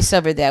rejoice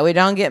over that. We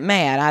don't get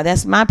mad.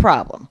 That's my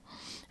problem.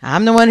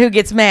 I'm the one who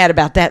gets mad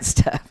about that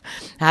stuff.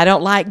 I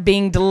don't like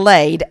being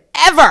delayed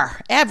ever.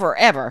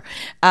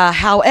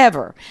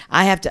 However,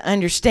 I have to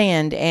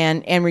understand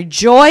and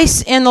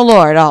rejoice in the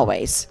Lord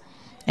always.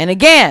 And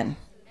again,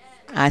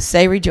 I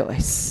say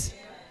rejoice.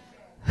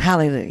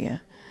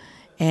 Hallelujah.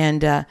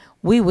 And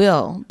we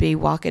will be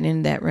walking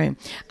in that room.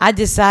 I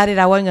decided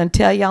I wasn't going to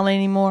tell y'all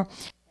anymore.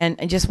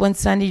 And just one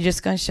Sunday, you're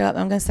just going to show up.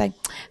 I'm going to say,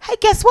 hey,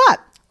 guess what?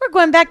 We're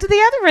going back to the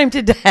other room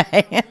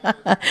today.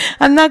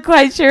 I'm not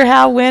quite sure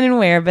how, when, and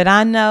where, but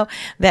I know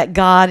that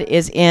God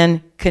is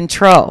in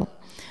control.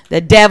 The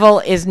devil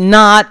is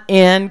not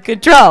in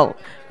control.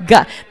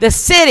 God, the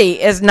city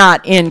is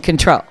not in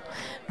control.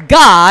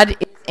 God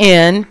is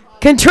in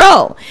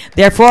control.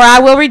 Therefore, I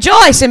will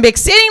rejoice and be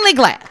exceedingly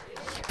glad.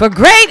 For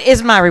great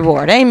is my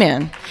reward.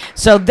 Amen.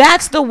 So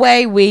that's the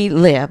way we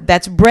live.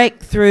 That's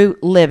breakthrough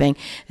living.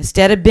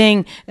 Instead of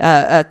being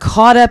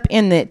caught up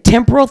in the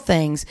temporal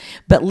things,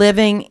 but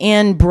living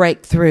in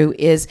breakthrough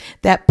is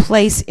that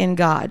place in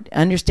God.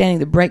 Understanding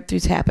the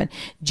breakthroughs happen.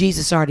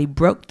 Jesus already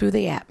broke through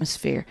the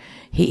atmosphere.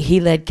 He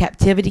led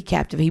captivity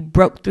captive. He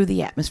broke through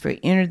the atmosphere.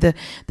 He entered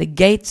the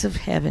gates of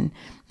heaven.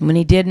 And when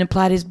he did and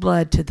applied his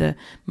blood to the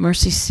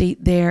mercy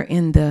seat there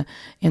in the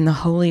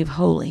Holy of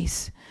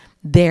Holies,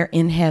 there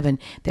in heaven,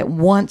 that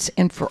once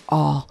and for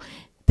all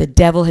the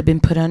devil had been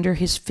put under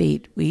his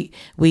feet. We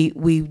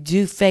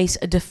do face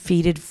a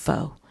defeated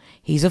foe.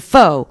 He's a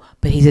foe,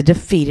 but he's a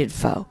defeated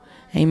foe.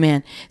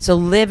 Amen. So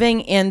living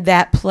in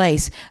that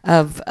place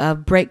of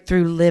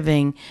breakthrough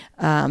living,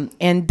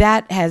 and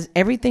that has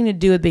everything to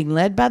do with being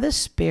led by the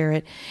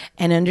Spirit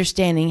and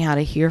understanding how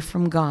to hear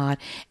from God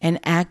and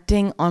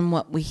acting on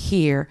what we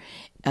hear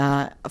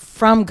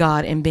from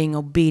God and being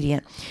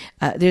obedient.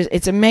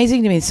 It's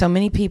amazing to me. So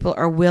many people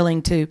are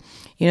willing to,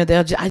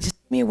 they'll just give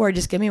me a word,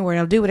 just give me a word.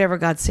 I'll do whatever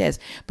God says,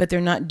 but they're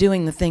not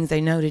doing the things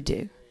they know to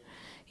do.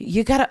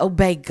 You got to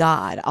obey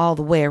God all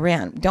the way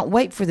around. Don't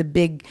wait for the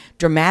big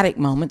dramatic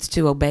moments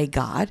to obey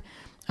God.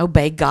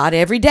 Obey God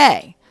every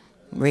day.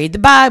 Read the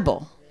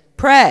Bible.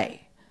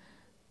 Pray.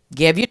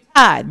 Give your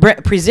tithe.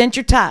 Present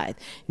your tithe.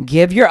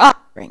 Give your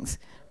offerings.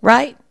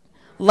 Right?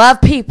 Love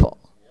people.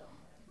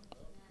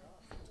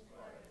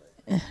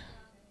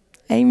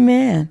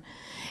 Amen.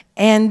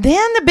 And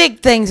then the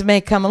big things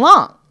may come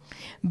along.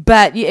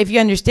 But if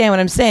you understand what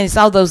I'm saying, it's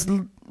all those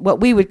what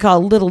we would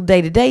call little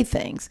day-to-day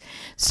things.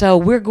 So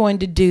we're going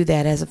to do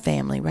that as a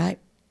family, right?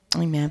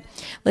 Amen.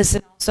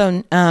 Listen,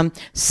 so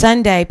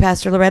Sunday,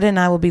 Pastor Loretta and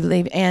I will be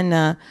leaving,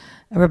 and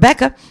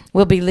Rebecca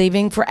will be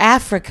leaving for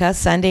Africa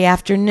Sunday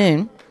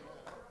afternoon.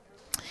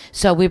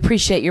 So we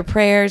appreciate your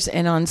prayers.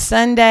 And on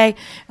Sunday,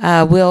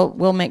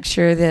 we'll make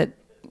sure that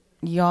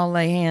y'all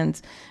lay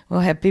hands. We'll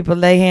have people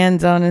lay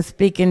hands on us,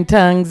 speak in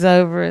tongues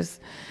over us.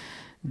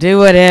 Do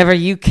whatever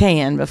you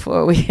can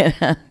before we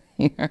get out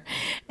here.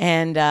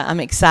 And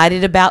I'm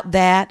excited about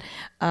that.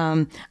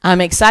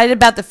 I'm excited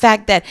about the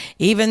fact that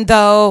even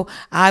though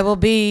I will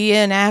be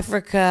in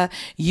Africa,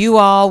 you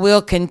all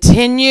will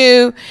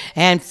continue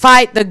and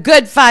fight the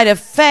good fight of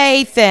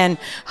faith and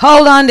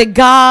hold on to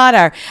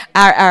God.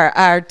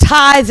 Our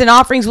tithes and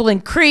offerings will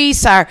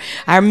increase. Our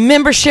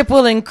membership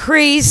will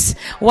increase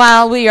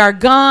while we are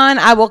gone.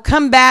 I will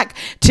come back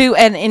to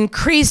an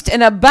increased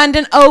and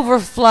abundant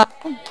overflow.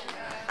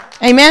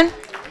 Amen.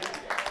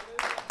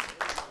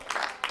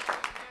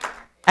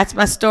 That's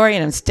my story,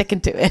 and I'm sticking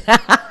to it.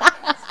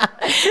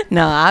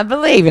 No, I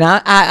believe, and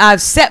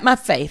I've set my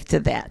faith to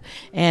that.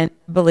 And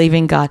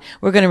believing God.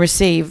 We're going to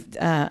receive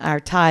our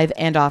tithe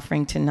and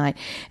offering tonight.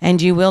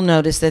 And you will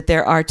notice that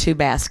there are 2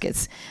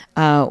 baskets.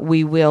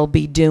 We will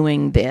be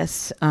doing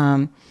this.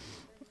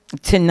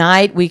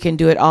 Tonight, we can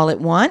do it all at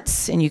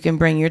once, and you can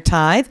bring your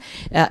tithe.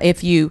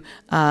 If you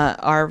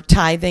are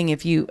tithing,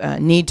 if you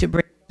need to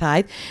bring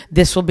tithe,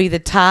 this will be the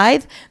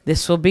tithe,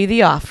 this will be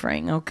the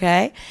offering,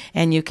 okay?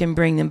 And you can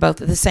bring them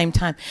both at the same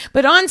time.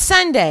 But on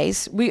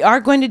Sundays, we are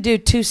going to do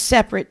 2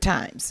 separate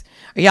times.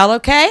 Are y'all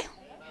okay?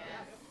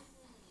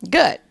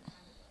 Good.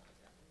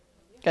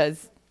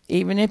 Because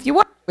even if you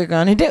want, we're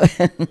going to do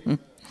it.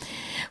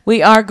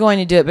 We are going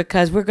to do it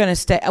because we're going to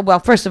stay. Well,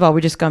 first of all,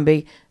 we're just going to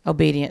be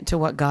obedient to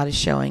what God is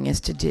showing us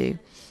to do.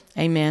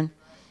 Amen.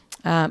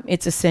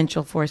 It's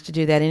essential for us to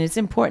do that. And it's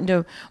important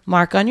to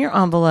mark on your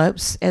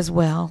envelopes as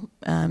well,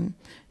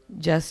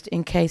 just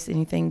in case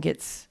anything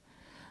gets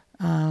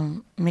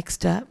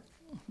mixed up.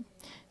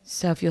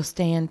 So if you'll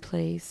stand,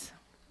 please.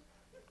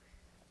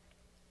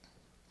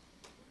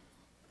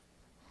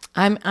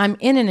 I'm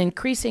in an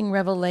increasing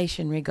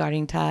revelation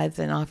regarding tithes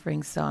and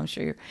offerings, so I'm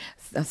sure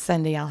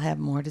Sunday I'll have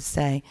more to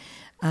say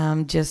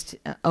just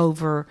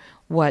over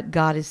what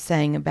God is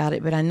saying about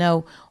it. But I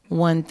know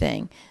one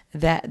thing,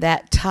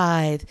 that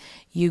tithe,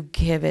 you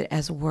give it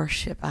as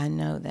worship. I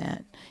know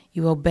that.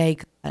 You obey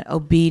God.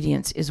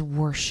 Obedience is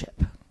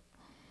worship.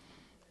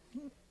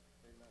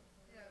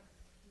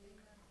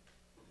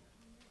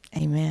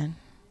 Amen.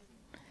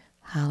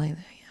 Hallelujah.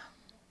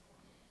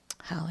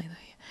 Hallelujah.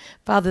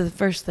 Father, the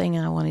first thing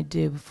I want to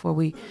do before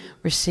we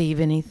receive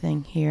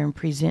anything here and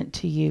present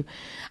to you,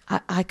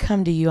 I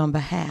come to you on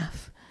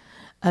behalf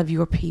of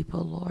your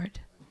people, Lord,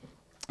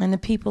 and the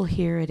people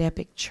here at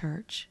Epic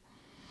Church,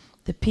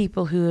 the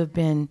people who have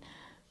been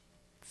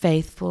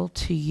faithful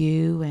to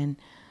you and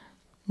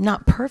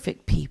not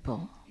perfect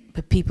people,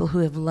 but people who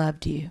have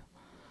loved you.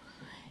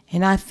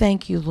 And I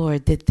thank you,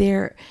 Lord, that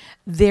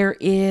there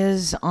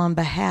is on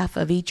behalf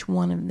of each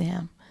one of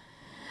them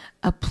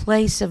a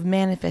place of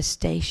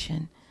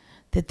manifestation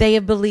that they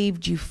have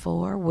believed you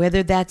for,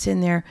 whether that's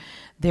in their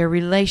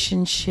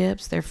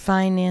relationships, their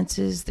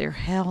finances, their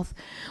health,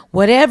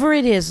 whatever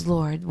it is,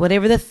 Lord,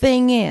 whatever the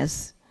thing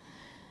is,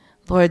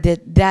 Lord,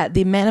 that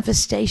the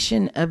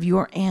manifestation of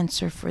your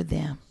answer for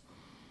them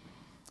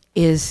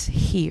is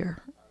here.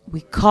 We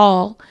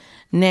call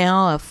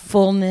now a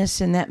fullness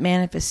in that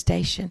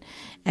manifestation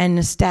and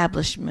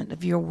establishment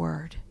of your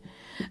word.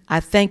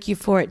 I thank you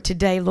for it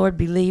today, Lord,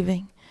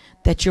 believing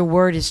that your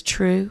word is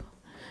true,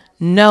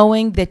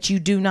 knowing that you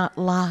do not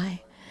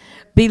lie,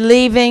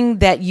 believing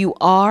that you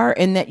are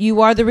and that you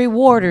are the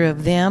rewarder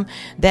of them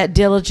that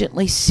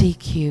diligently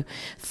seek you.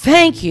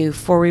 Thank you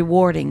for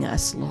rewarding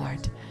us,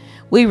 Lord.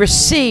 We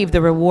receive the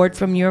reward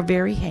from your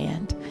very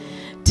hand.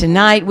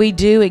 Tonight we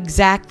do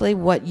exactly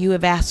what you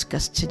have asked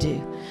us to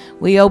do.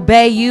 We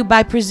obey you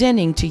by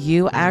presenting to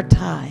you our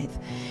tithe,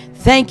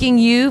 thanking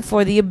you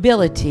for the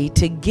ability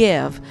to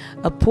give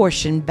a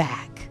portion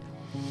back.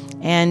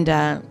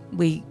 And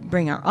we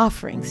bring our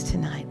offerings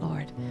tonight,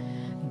 Lord,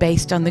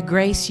 based on the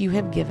grace you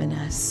have given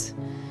us.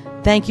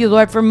 Thank you,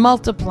 Lord, for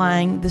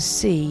multiplying the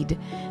seed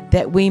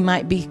that we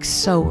might be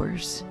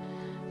sowers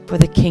for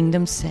the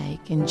kingdom's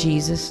sake. In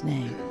Jesus'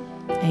 name,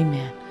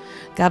 amen.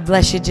 God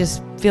bless you.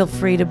 Just feel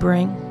free to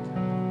bring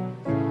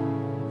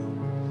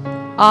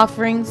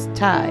offerings,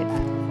 tithe.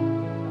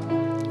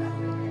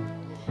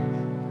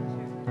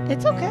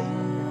 It's okay.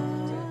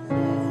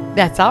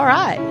 That's all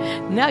right.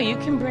 No, you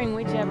can bring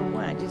whichever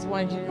one. I just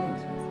wanted you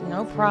to,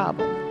 no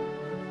problem.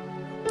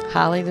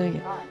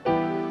 Hallelujah.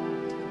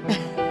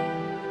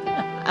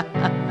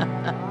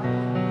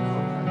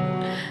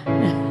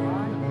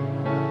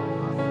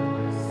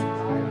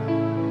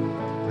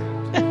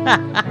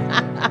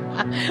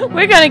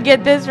 We're going to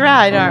get this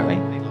right, aren't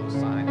we?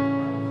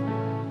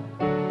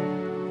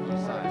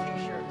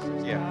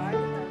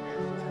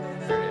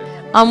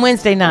 On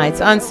Wednesday nights.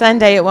 On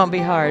Sunday, it won't be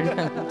hard.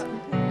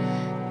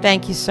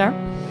 Thank you, sir.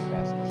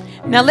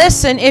 Now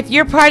listen, if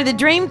you're part of the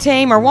dream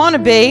team or want to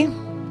be,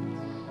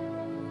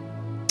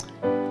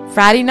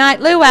 Friday night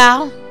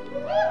luau.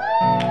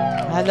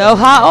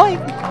 Aloha oi.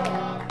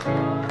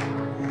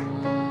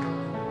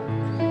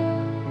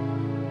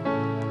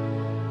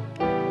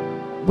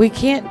 We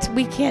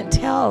can't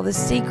tell the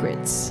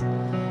secrets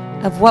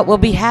of what will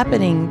be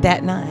happening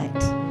that night.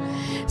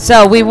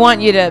 So we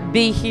want you to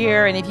be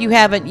here, and if you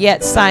haven't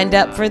yet signed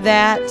up for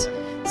that,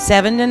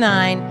 7 to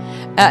 9.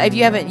 If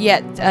you haven't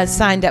yet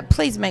signed up,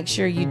 please make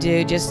sure you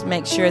do. Just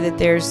make sure that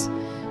there's,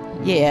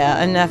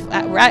 enough.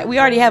 We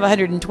already have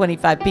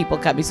 125 people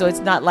coming, so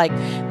it's not like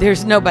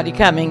there's nobody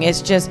coming.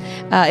 It's just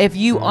if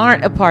you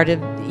aren't a part of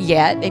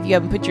yet, if you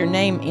haven't put your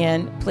name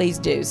in, please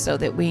do so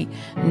that we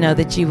know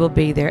that you will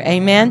be there.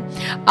 Amen.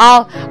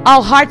 All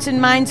hearts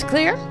and minds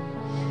clear?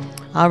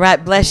 All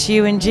right. Bless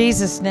you in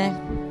Jesus' name.